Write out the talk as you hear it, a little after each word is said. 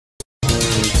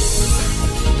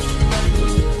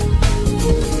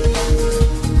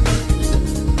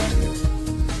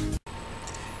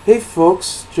Hey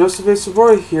folks, Joseph A.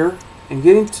 Sobora here, and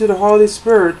getting to the holiday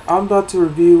spirit, I'm about to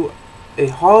review a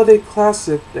holiday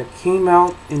classic that came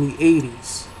out in the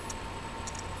 80s.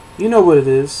 You know what it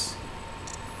is.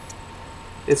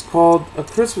 It's called A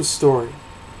Christmas Story.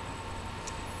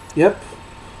 Yep,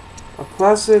 a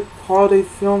classic holiday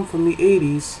film from the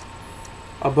 80s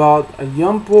about a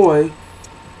young boy,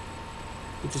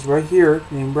 which is right here,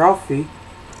 named Ralphie,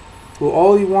 who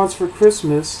all he wants for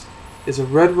Christmas is a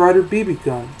Red Ryder BB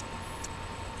gun.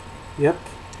 Yep.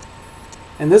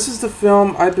 And this is the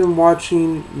film I've been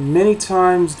watching many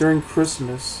times during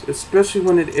Christmas, especially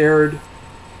when it aired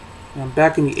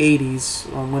back in the 80s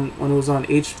when it was on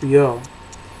HBO.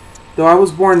 Though I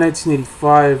was born in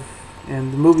 1985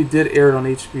 and the movie did air on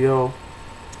HBO.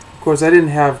 Of course, I didn't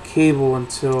have cable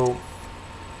until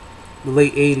the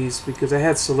late 80s because I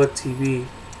had Select TV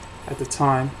at the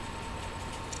time.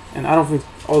 And I don't think,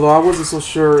 although I wasn't so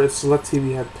sure if Select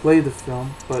TV had played the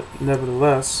film, but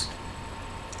nevertheless,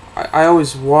 I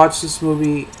always watch this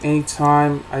movie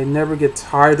anytime. I never get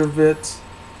tired of it.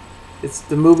 It's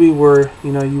the movie where,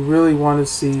 you really want to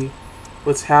see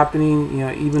what's happening,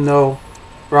 even though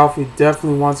Ralphie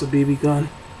definitely wants a BB gun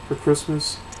for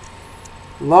Christmas.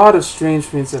 A lot of strange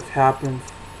things have happened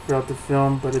throughout the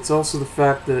film, but it's also the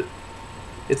fact that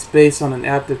it's based on an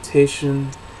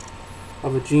adaptation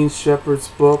of a Gene Shepherd's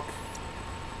book,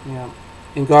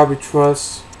 In God We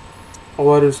Trust,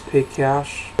 All Others Pay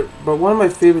Cash. But one of my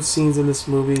favorite scenes in this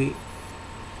movie,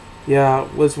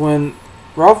 was when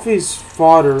Ralphie's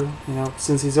father,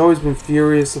 since he's always been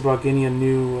furious about getting a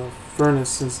new furnace,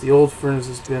 since the old furnace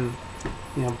has been,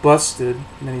 busted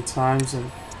many times,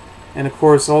 and of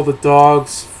course all the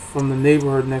dogs from the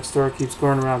neighborhood next door keeps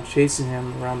going around chasing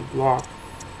him around the block,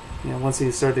 once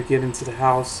he started to get into the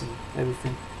house and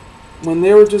everything. When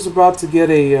they were just about to get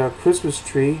a Christmas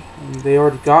tree, and they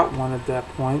already got one at that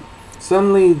point,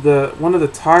 suddenly one of the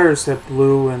tires had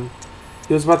blew, and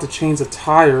he was about to change the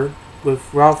tire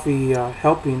with Ralphie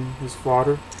helping his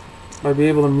father by being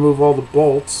able to remove all the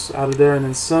bolts out of there, and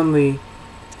then suddenly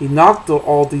he knocked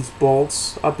all these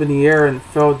bolts up in the air and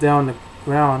fell down the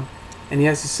ground, and he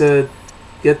actually said,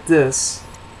 "Get this.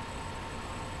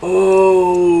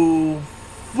 Oh,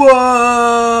 fudge!"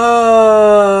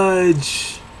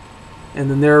 And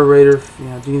the narrator,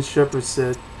 Gene Shepherd,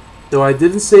 said, "Though I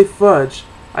didn't say fudge,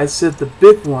 I said the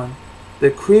big one, the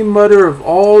cream mother of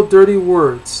all dirty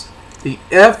words, the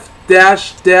F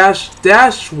dash dash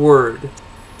dash word."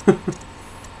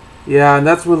 Yeah, and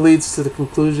that's what leads to the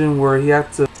conclusion where he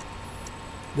had to,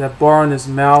 that bar in his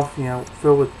mouth,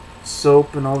 filled with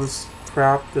soap and all this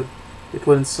crap that they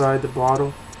put inside the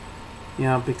bottle,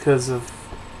 because of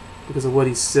what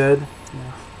he said.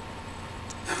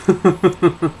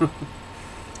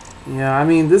 Yeah, I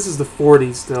mean, this is the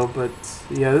 40s though, but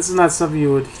this is not something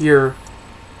you would hear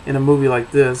in a movie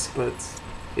like this, but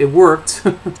it worked.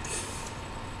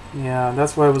 Yeah,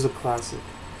 that's why it was a classic.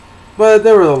 But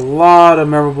there were a lot of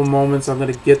memorable moments I'm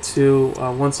going to get to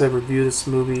once I review this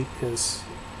movie, because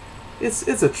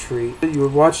it's a treat. You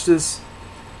would watch this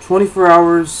 24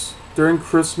 hours during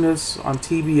Christmas on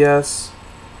TBS.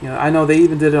 I know they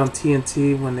even did it on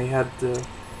TNT when they had the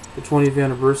 20th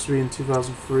anniversary in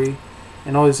 2003.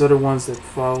 And all these other ones that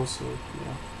follow, so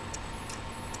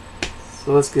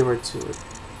let's get right to it.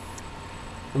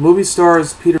 The movie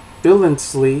stars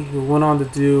Billingsley, who went on to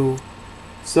do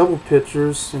several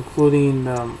pictures, including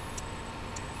the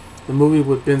movie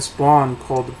with Vince Vaughn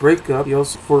called The Breakup. He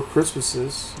also Four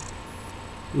Christmases.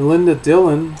 Melinda,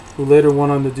 Dillion, who later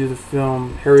went on to do the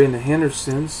film Harry and the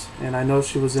Hendersons, and I know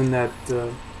she was in that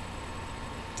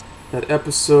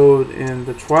episode in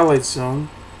The Twilight Zone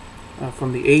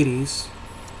from the 80s,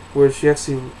 where she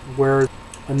actually wears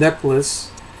a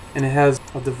necklace and it has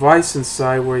a device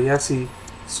inside where he actually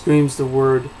screams the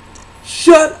word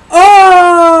 "Shut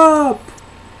up!"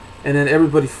 and then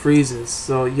everybody freezes.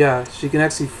 So yeah, she can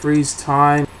actually freeze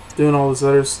time doing all this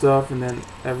other stuff, and then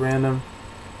at random,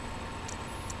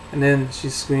 and then she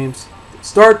screams,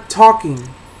 "Start talking!"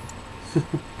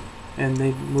 and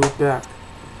they move back.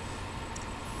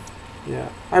 Yeah,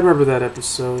 I remember that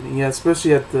episode. And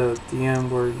especially at the end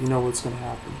where you know what's going to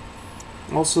happen.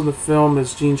 Also in the film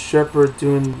is Gene Shepherd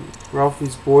doing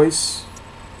Ralphie's voice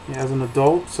as an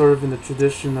adult, sort of in the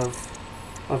tradition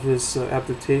of his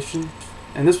adaptation.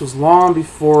 And this was long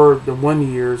before the 1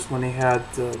 years when they had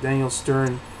Daniel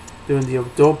Stern doing the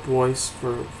adult voice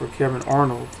for Kevin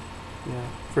Arnold.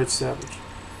 Fred Savage.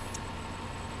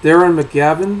 Darren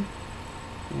McGavin,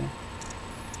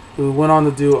 who went on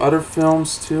to do other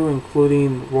films too,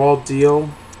 including Raw Deal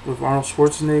with Arnold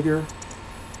Schwarzenegger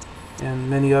and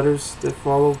many others that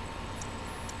follow.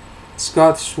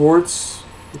 Scott Schwartz,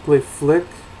 who played Flick,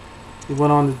 He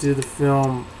went on to do the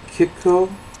film Kitco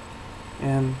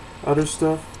and other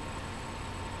stuff.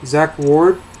 Zack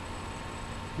Ward,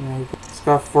 you know,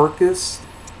 Scott Farkas,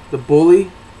 the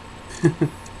bully,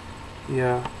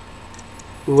 yeah,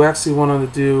 who actually went on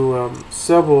to do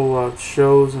several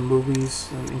shows and movies,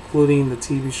 including the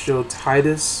TV show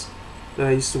Titus that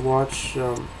I used to watch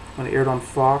when it aired on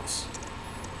Fox.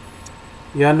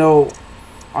 Yano,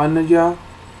 Anaya,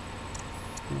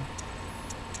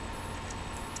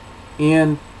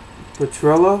 and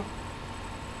Petrella,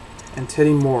 and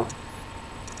Tedde Moore,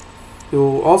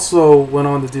 who also went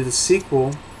on to do the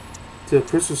sequel to a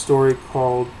Christmas story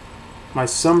called My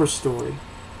Summer Story,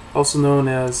 also known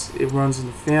as It Runs in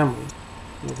the Family,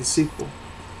 you know, the sequel.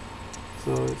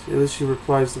 So at least she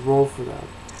reprised the role for that.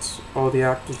 It's all the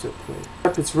actors that played.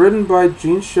 It's written by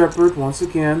Gene Shepard once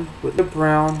again, with Ed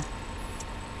Brown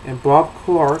and Bob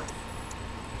Clark,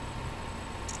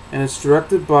 and it's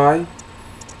directed by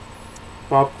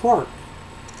Bob Clark,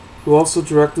 who also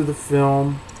directed the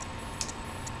film,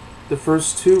 the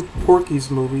first two Porky's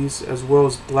movies, as well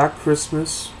as Black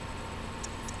Christmas,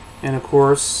 and of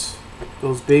course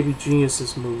those Baby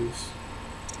Geniuses movies.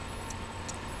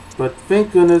 But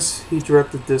thank goodness he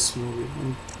directed this movie,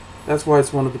 and that's why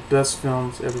it's one of the best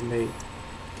films ever made.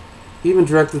 He even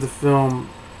directed the film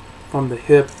From the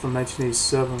Hip from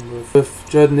 1987 with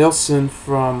Judd Nelson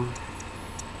from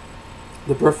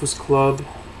The Breakfast Club.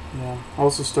 Yeah,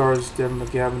 also stars Darren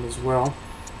McGavin as well.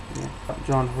 Yeah,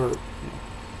 John Hurt. Yeah.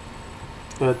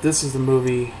 But this is the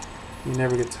movie you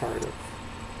never get tired of.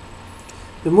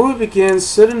 The movie begins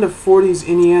set in the 40s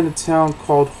Indiana town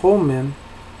called Holman.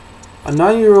 A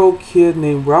 9-year-old kid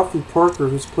named Ralphie Parker,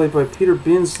 who's played by Peter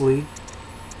Billingsley,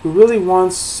 who really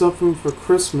wants something for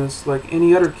Christmas like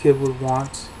any other kid would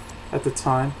want at the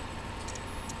time.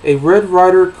 A Red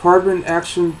Ryder carbine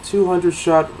action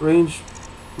 200-shot range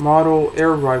model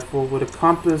air rifle with a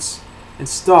compass and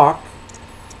stock,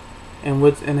 and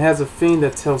has a fane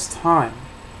that tells time.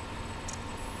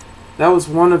 That was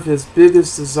one of his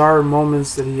biggest desire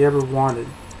moments that he ever wanted,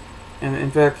 and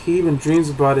in fact he even dreams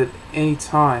about it any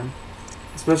time,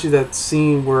 especially that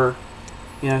scene where,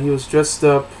 you know, he was dressed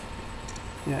up,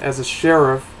 you know, as a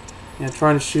sheriff, you know,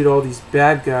 trying to shoot all these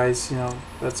bad guys, you know,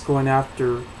 that's going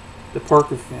after the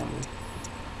Parker family.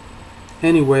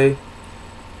 Anyway,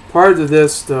 prior to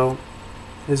this, though,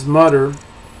 his mother,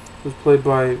 who's played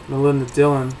by Melinda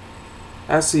Dillion,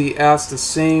 actually asked the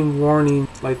same warning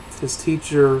like his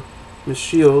teacher, Miss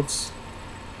Shields,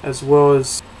 as well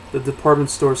as the department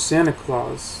store Santa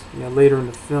Claus, you know, later in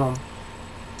the film.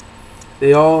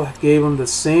 They all gave him the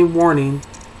same warning,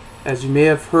 as you may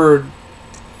have heard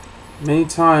many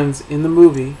times in the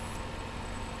movie.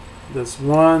 This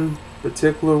one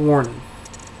particular warning: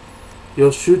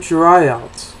 you'll shoot your eye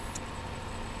out.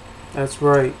 That's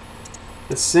right.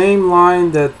 The same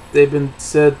line that they've been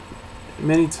said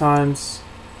many times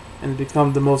and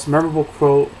become the most memorable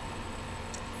quote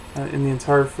in the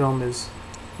entire film is,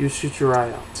 "You shoot your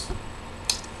eye out."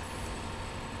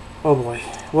 Oh boy.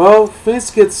 Well,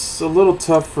 things gets a little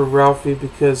tough for Ralphie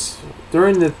because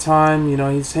during the time, you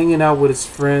know, he's hanging out with his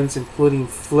friends, including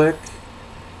Flick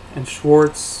and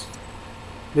Schwartz.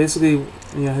 Basically,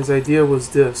 you know, his idea was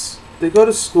this: they go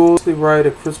to school, they write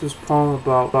a Christmas poem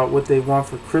about what they want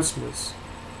for Christmas.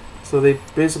 So they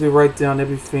basically write down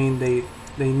everything they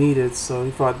needed, so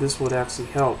he thought this would actually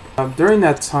help. During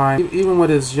that time, even with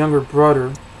his younger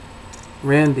brother,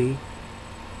 Randy,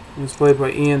 who was played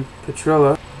by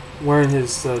Petrella, wearing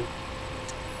his,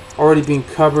 already being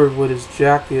covered with his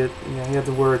jacket, you know, he had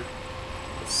to wear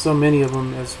so many of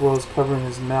them, as well as covering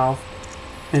his mouth,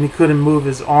 and he couldn't move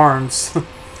his arms.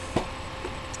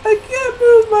 I can't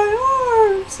move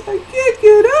my arms! I can't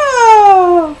get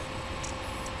up!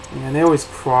 And they always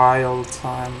cry all the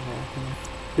time.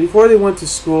 Before they went to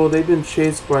school, they've been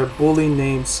chased by a bully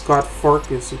named Scott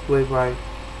Farkas, who played by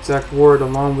Zack Ward,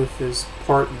 along with his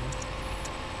partner.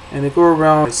 And they go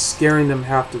around scaring them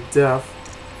half to death,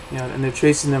 you know, and they're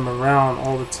chasing them around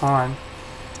all the time.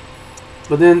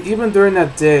 But then, even during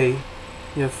that day,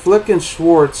 you know, Flick and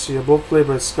Schwartz, you know, both played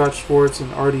by Scott Schwartz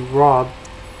and Robb,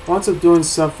 winds up doing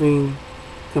something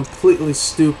completely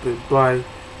stupid by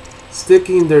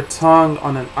sticking their tongue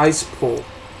on an ice pole.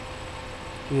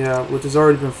 Yeah, which has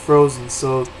already been frozen.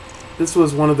 So this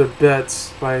was one of their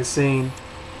bets by saying,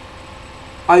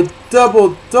 "I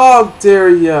double dog dare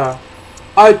ya!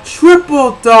 I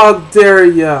triple dog dare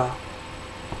ya!"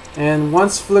 And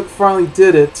once Flick finally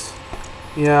did it,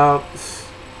 yeah,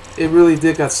 it really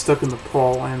did get stuck in the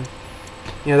pole. And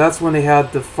yeah, that's when they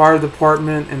had the fire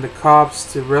department and the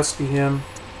cops to rescue him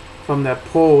from that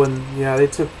pole. And yeah, they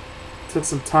took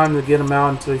some time to get him out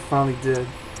until he finally did.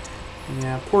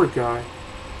 Yeah, poor guy.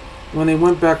 When they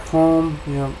went back home,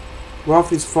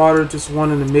 Ralphie's father just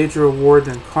won a major award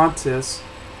in a contest,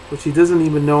 which he doesn't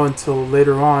even know until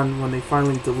later on when they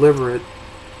finally deliver it.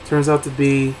 Turns out to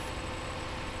be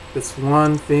this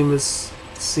one famous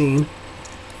scene.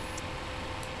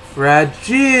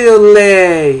 Fragile!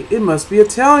 It must be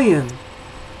Italian.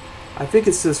 I think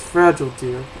it says fragile,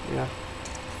 dear. Yeah.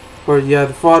 Or yeah,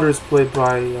 the father is played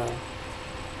by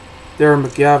Darren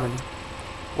McGavin,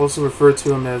 also referred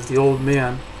to him as the old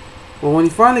man. Well, when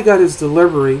he finally got his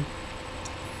delivery,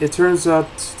 it turns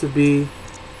out to be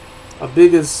a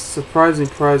biggest surprising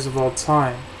prize of all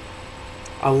time.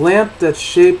 A lamp that's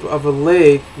shape of a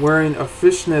leg wearing a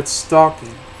fishnet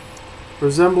stocking.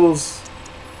 Resembles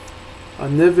a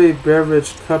Neve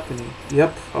Beverage Company.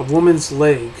 Yep, a woman's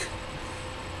leg.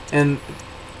 And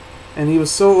he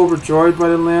was so overjoyed by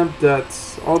the lamp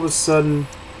that all of a sudden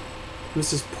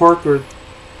Mrs. Parker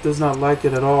does not like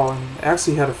it at all and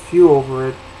actually had a feud over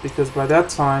it, because by that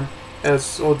time,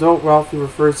 as adult Ralphie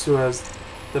refers to as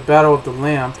the Battle of the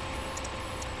Lamp,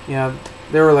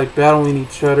 they were like battling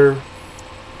each other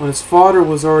when his father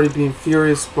was already being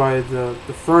furious by the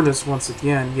furnace once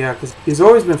again. Yeah, because he's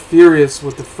always been furious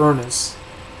with the furnace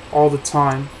all the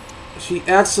time. She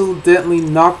accidentally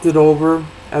knocked it over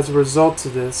as a result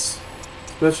of this,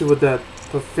 especially with that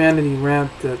profanity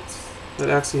rant that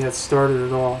actually had started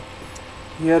it all.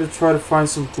 He had to try to find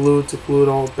some glue to glue it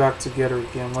all back together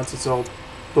again once it's all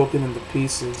broken into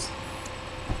pieces,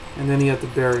 and then he had to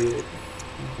bury it.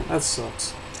 That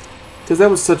sucks, because that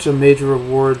was such a major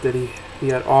award that he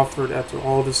had offered after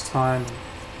all this time, and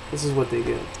this is what they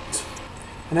get.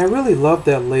 And I really love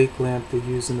that lake lamp they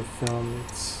use in the film.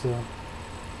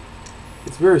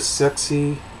 It's very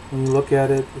sexy when you look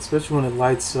at it, especially when it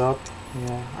lights up.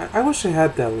 Yeah, I wish I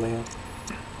had that lamp.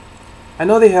 I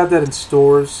know they have that in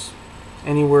stores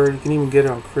anywhere. You can even get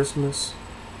it on Christmas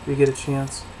if you get a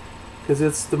chance, because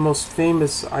it's the most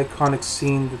famous iconic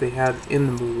scene that they had in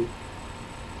the movie.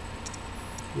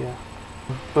 Yeah.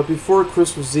 But before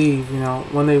Christmas Eve,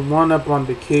 when they wound up on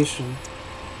vacation,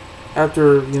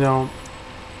 after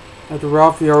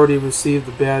Ralphie already received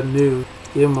the bad news,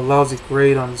 gave him a lousy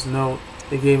grade on his note,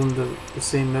 they gave him the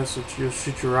same message: you'll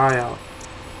shoot your eye out.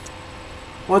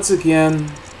 Once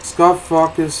again, Scott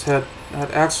Focus had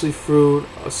actually threw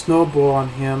a snowball on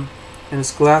him, and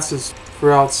his glasses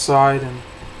flew outside, and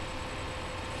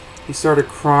he started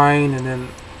crying,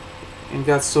 and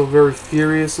got so very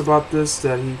furious about this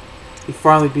that he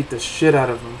finally beat the shit out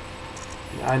of him.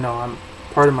 Yeah, I know, I'm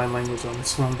pardon my language on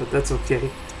this one, but that's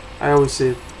okay. I always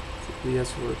say the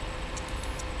S word.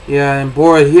 Yeah, and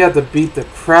boy, he had to beat the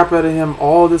crap out of him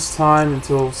all this time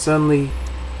until suddenly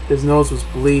his nose was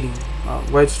bleeding,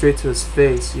 right straight to his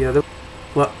face.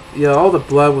 Yeah, all the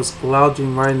blood was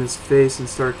gouging right in his face, and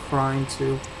started crying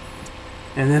too.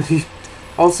 And then he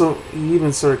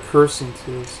even started cursing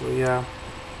too. So yeah,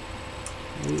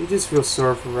 you just feel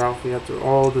sorry for Ralphie after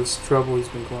all this trouble he's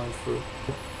been going through.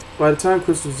 By the time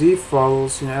Christmas Eve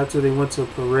follows, after they went to a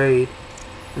parade,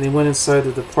 and they went inside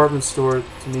the department store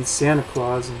to meet Santa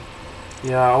Claus, and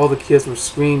yeah, all the kids were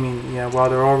screaming, while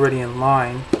they're already in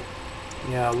line.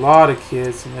 Yeah, a lot of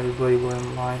kids and everybody were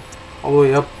in line, all the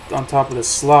way up on top of the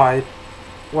slide,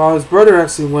 while his brother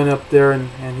actually went up there and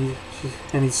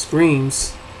he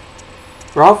screams.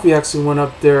 Ralphie actually went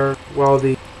up there while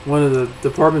one of the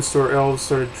department store elves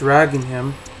started dragging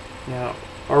him,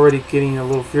 already getting a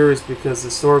little furious because the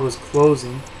store was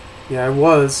closing. Yeah, it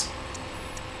was.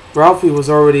 Ralphie was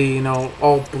already,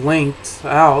 all blanked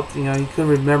out. He couldn't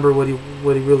remember what he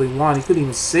really wanted. He couldn't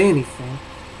even say anything.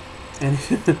 And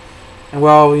and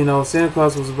while Santa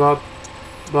Claus was about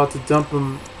to dump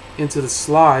him into the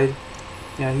slide,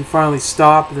 he finally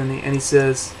stopped, and he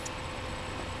says,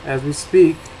 as we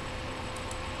speak,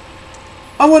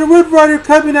 "I want a Red Ryder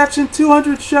Carbine Action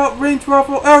 200 shot range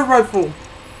rifle air rifle."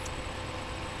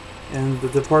 And the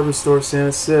department store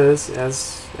Santa says,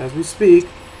 as we speak,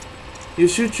 "You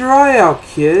shoot your eye out,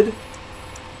 kid.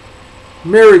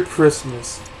 Merry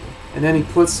Christmas." And then he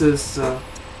puts his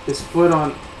foot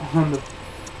on him,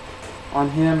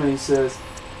 and he says,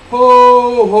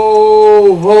 "Ho,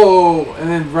 ho, ho!" And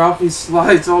then Ralphie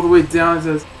slides all the way down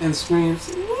and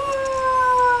screams,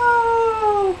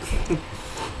 "Whoa!"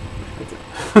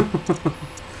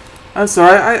 I'm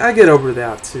sorry, I get over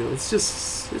that too. It's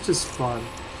just fun.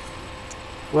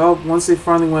 Well, once they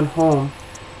finally went home,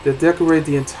 they decorated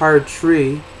the entire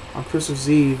tree on Christmas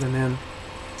Eve, and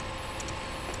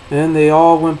then they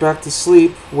all went back to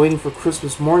sleep, waiting for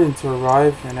Christmas morning to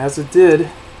arrive. And as it did,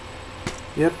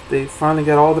 yep, they finally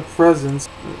got all the presents,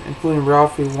 including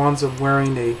Ralphie winds up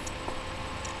wearing a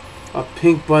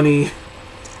pink bunny.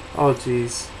 Oh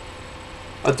jeez,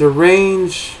 a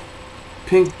deranged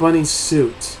pink bunny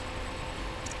suit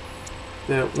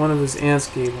that one of his aunts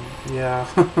gave him. Yeah.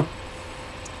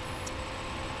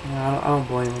 Yeah, I don't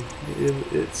blame him.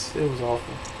 It was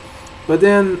awful. But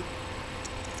then,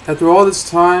 after all this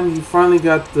time, he finally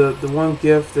got the one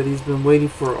gift that he's been waiting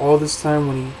for all this time.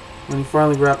 When he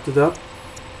finally wrapped it up,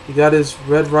 he got his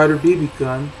Red Ryder BB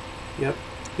gun. Yep.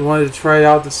 He wanted to try it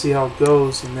out to see how it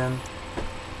goes, and then,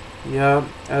 yeah,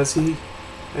 as he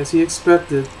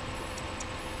expected,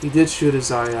 he did shoot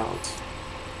his eye out.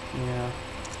 Yeah.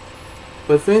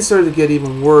 But things started to get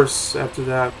even worse after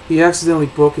that. He accidentally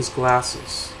broke his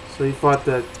glasses. So he thought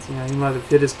that, you know, he might have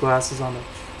hit his glasses on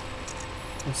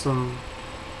some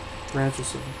branch or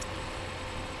something.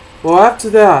 Well, after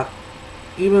that,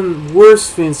 even worse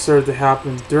things started to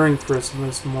happen during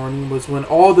Christmas morning was when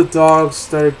all the dogs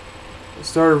started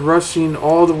rushing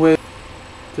all the way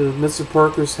to Mr.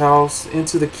 Parker's house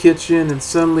into the kitchen, and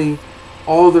suddenly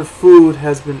all their food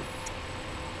has been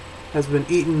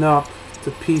eaten up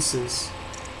to pieces.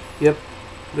 Yep,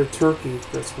 their turkey,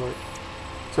 that's right.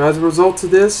 So as a result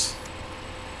of this,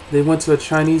 they went to a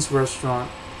Chinese restaurant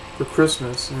for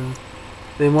Christmas, and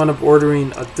they wound up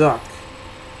ordering a duck.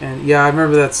 And yeah, I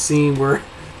remember that scene where,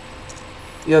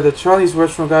 yeah, the Chinese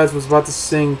restaurant guys was about to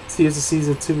sing "Tis the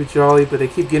Season to Be Jolly," but they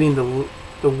keep getting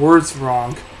the words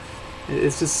wrong.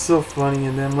 It's just so funny.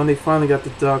 And then when they finally got the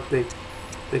duck, they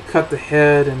cut the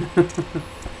head, and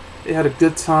they had a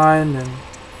good time. And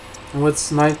once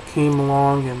night came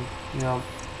along, and you know,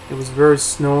 it was very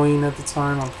snowing at the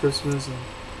time on Christmas, and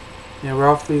you know,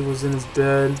 Ralphie was in his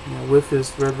bed, you know, with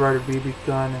his Red Ryder BB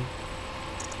gun,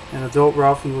 and adult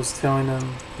Ralphie was telling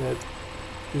him that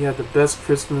he had the best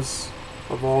Christmas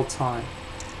of all time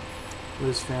with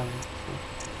his family.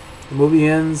 So the movie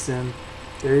ends, and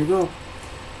there you go.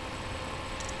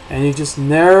 And you just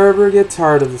never get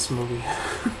tired of this movie.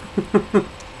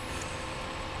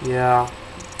 Yeah,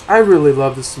 I really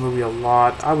love this movie a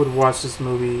lot. I would watch this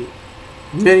movie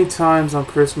many times on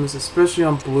Christmas, especially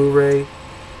on Blu-ray.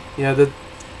 Yeah,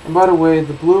 and by the way,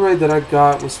 the Blu-ray that I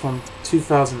got was from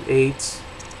 2008.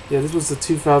 Yeah, this was the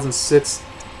 2006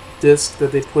 disc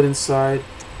that they put inside,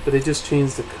 but they just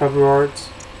changed the cover art,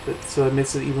 so it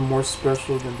makes it even more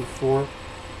special than before.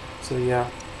 So yeah,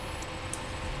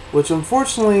 which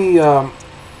unfortunately,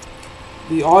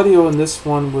 the audio in this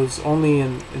one was only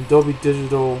in Dolby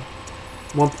Digital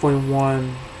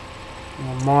 1.1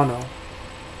 mono.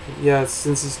 Yeah,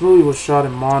 since this movie was shot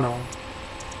in mono,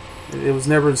 it was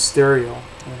never in stereo.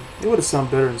 And it would have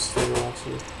sounded better in stereo,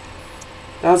 actually.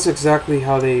 That's exactly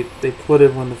how they put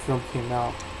it when the film came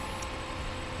out.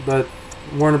 But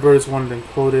Warner Brothers wanted to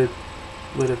encode it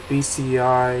with a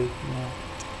BCI,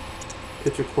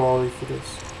 picture quality for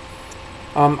this.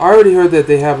 I already heard that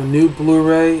they have a new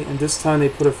Blu-ray, and this time they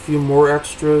put a few more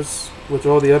extras, which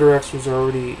all the other extras are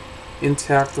already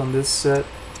intact on this set.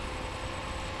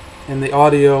 And the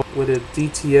audio with a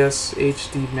DTS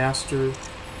HD master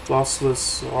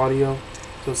lossless audio,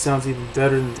 so it sounds even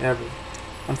better than ever.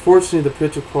 Unfortunately, the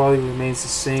picture quality remains the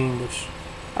same, which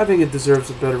I think it deserves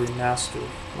a better remaster,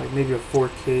 like maybe a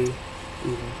 4K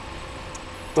even.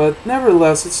 But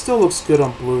nevertheless, it still looks good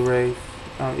on Blu-ray,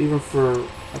 even for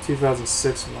a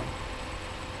 2006 one.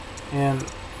 And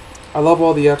I love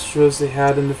all the extras they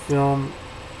had in the film.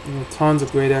 You know, tons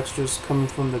of great extras coming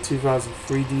from the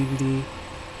 2003 DVD.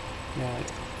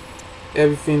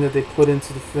 Everything that they put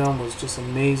into the film was just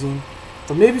amazing.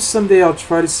 But maybe someday I'll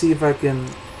try to see if I can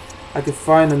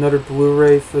find another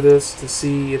Blu-ray for this, to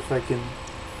see if I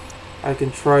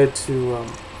can try to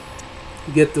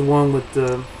get the one with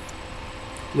the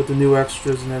new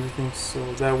extras and everything, so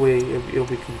that way it'll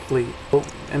be complete.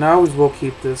 And I always will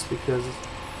keep this because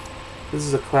this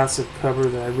is a classic cover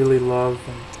that I really love,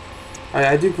 and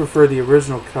I do prefer the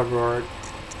original cover art.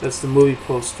 That's the movie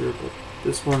poster, but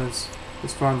this one is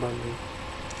fine by me.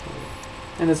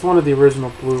 And it's one of the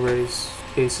original Blu-rays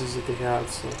cases that they had,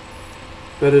 so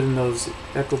better than those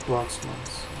Echo Box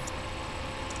ones,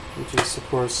 which is, of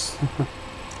course,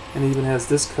 and it even has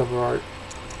this cover art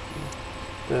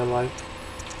that I like.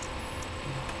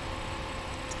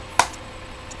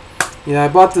 Yeah, I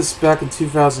bought this back in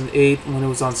 2008 when it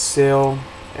was on sale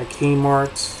at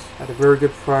Kmart at a very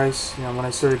good price. You know, when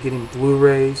I started getting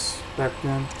Blu-rays back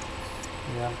then.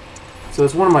 Yeah, so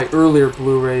it's one of my earlier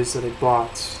Blu-rays that I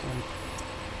bought,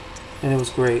 and it was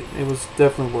great. It was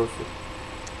definitely worth it.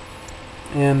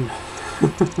 And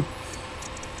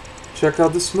check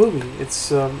out this movie.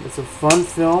 It's a fun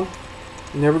film.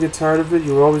 You never get tired of it.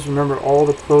 You'll always remember all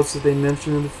the quotes that they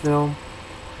mentioned in the film.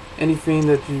 Anything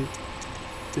that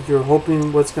you're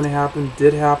hoping what's going to happen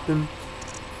did happen,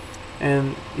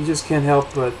 and you just can't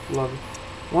help but love it.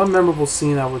 one memorable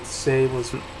scene I would say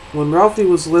was when Ralphie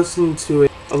was listening to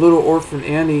a Little Orphan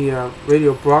Annie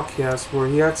radio broadcast where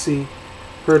he actually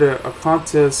heard a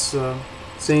contest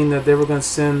saying that they were going to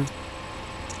send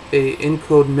a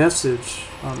encode message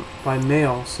by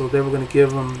mail. So they were going to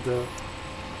give him the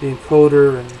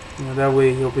encoder, and that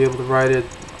way he'll be able to write it,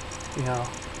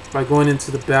 by going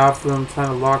into the bathroom, trying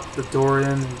to lock the door in,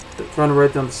 and trying to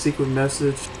write down the secret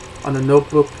message on the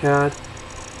notebook pad.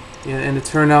 And it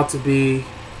turned out to be,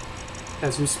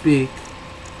 as we speak,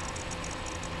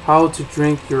 how to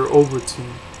drink your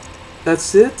Ovaltine.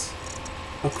 That's it?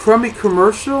 A crummy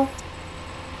commercial?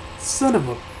 Son of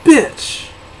a bitch!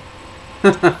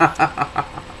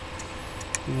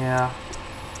 Yeah.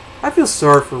 I feel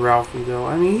sorry for Ralphie though.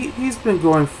 I mean, he's been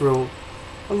going through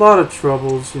a lot of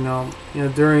troubles,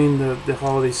 during the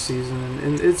holiday season,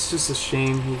 and it's just a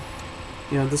shame. He,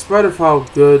 despite of how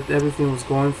good everything was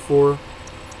going for,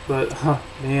 but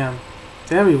man,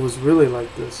 family was really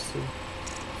like this. So,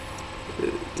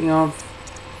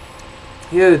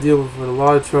 he had to deal with a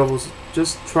lot of troubles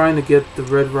just trying to get the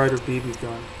Red Ryder BB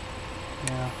gun.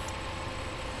 Yeah,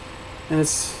 and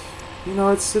it's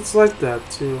like that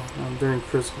too during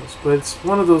Christmas. But it's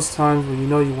one of those times when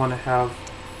you want to have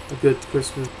a good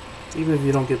Christmas, even if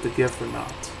you don't get the gift or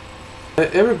not.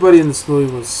 Everybody in this movie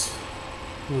was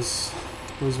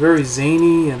very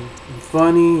zany and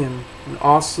funny and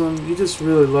awesome. You just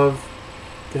really love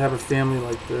to have a family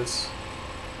like this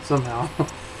somehow.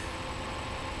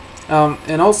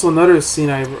 And also another scene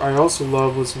I also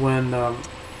love was when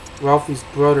Ralphie's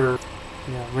brother,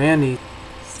 Randy,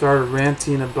 started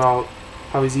ranting about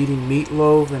how he's eating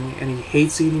meatloaf and he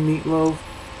hates eating meatloaf,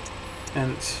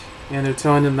 and they're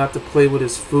telling him not to play with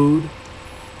his food.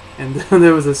 And then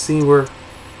there was a scene where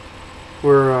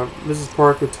Mrs.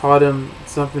 Parker taught him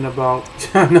something about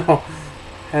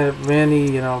had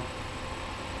Randy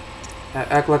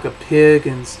act like a pig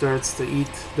and starts to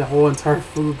eat the whole entire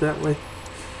food that way.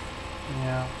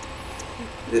 Yeah,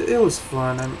 it was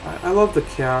fun. I love the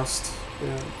cast.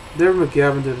 Darren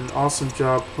McGavin did an awesome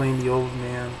job playing the old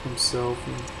man himself,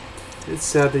 and it's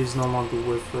sad that he's no longer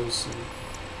with us.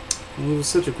 And he was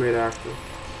such a great actor.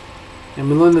 And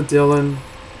Melinda Dillion,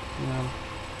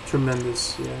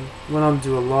 tremendous. Yeah, went on to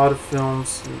do a lot of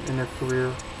films in her career.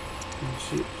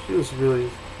 And she was really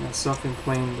something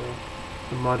playing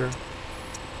the mother.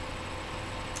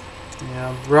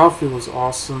 Yeah, Ralphie was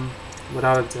awesome,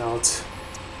 without a doubt.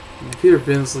 Peter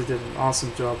Billingsley did an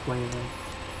awesome job playing him.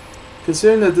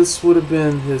 Considering that this would have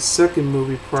been his second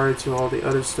movie prior to all the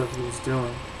other stuff he was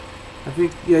doing. I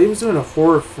think, he was doing a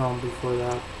horror film before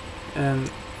that.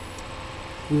 And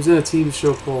he was in a TV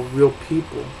show called Real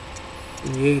People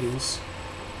in the 80s.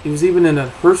 He was even in a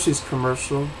Hershey's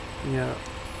commercial.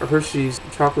 A Hershey's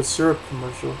chocolate syrup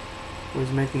commercial where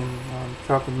he's making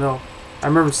chocolate milk. I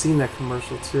remember seeing that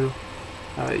commercial too.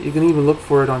 You can even look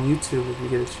for it on YouTube if you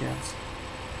get a chance.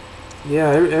 Yeah,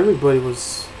 everybody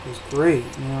was great.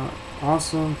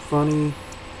 Awesome, funny,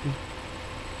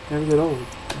 never get old.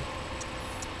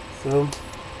 So,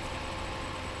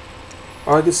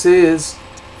 all I can say is,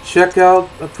 check out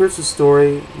A Christmas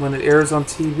Story when it airs on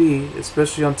TV,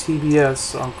 especially on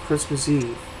TBS on Christmas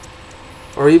Eve.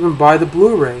 Or even buy the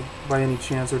Blu-ray by any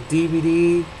chance, or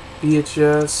DVD,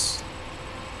 VHS,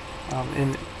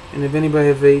 and if anybody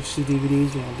have HD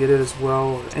DVDs, get it as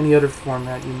well, or any other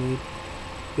format you need.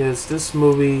 Because this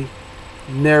movie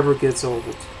never gets old,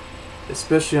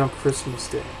 especially on Christmas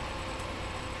Day.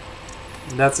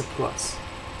 And that's a plus.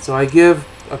 So I give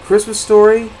A Christmas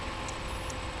Story,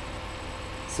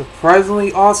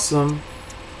 surprisingly awesome,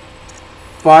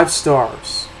 5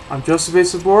 stars. I'm Joseph A.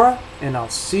 Sobora, and I'll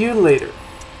see you later.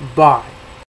 Bye.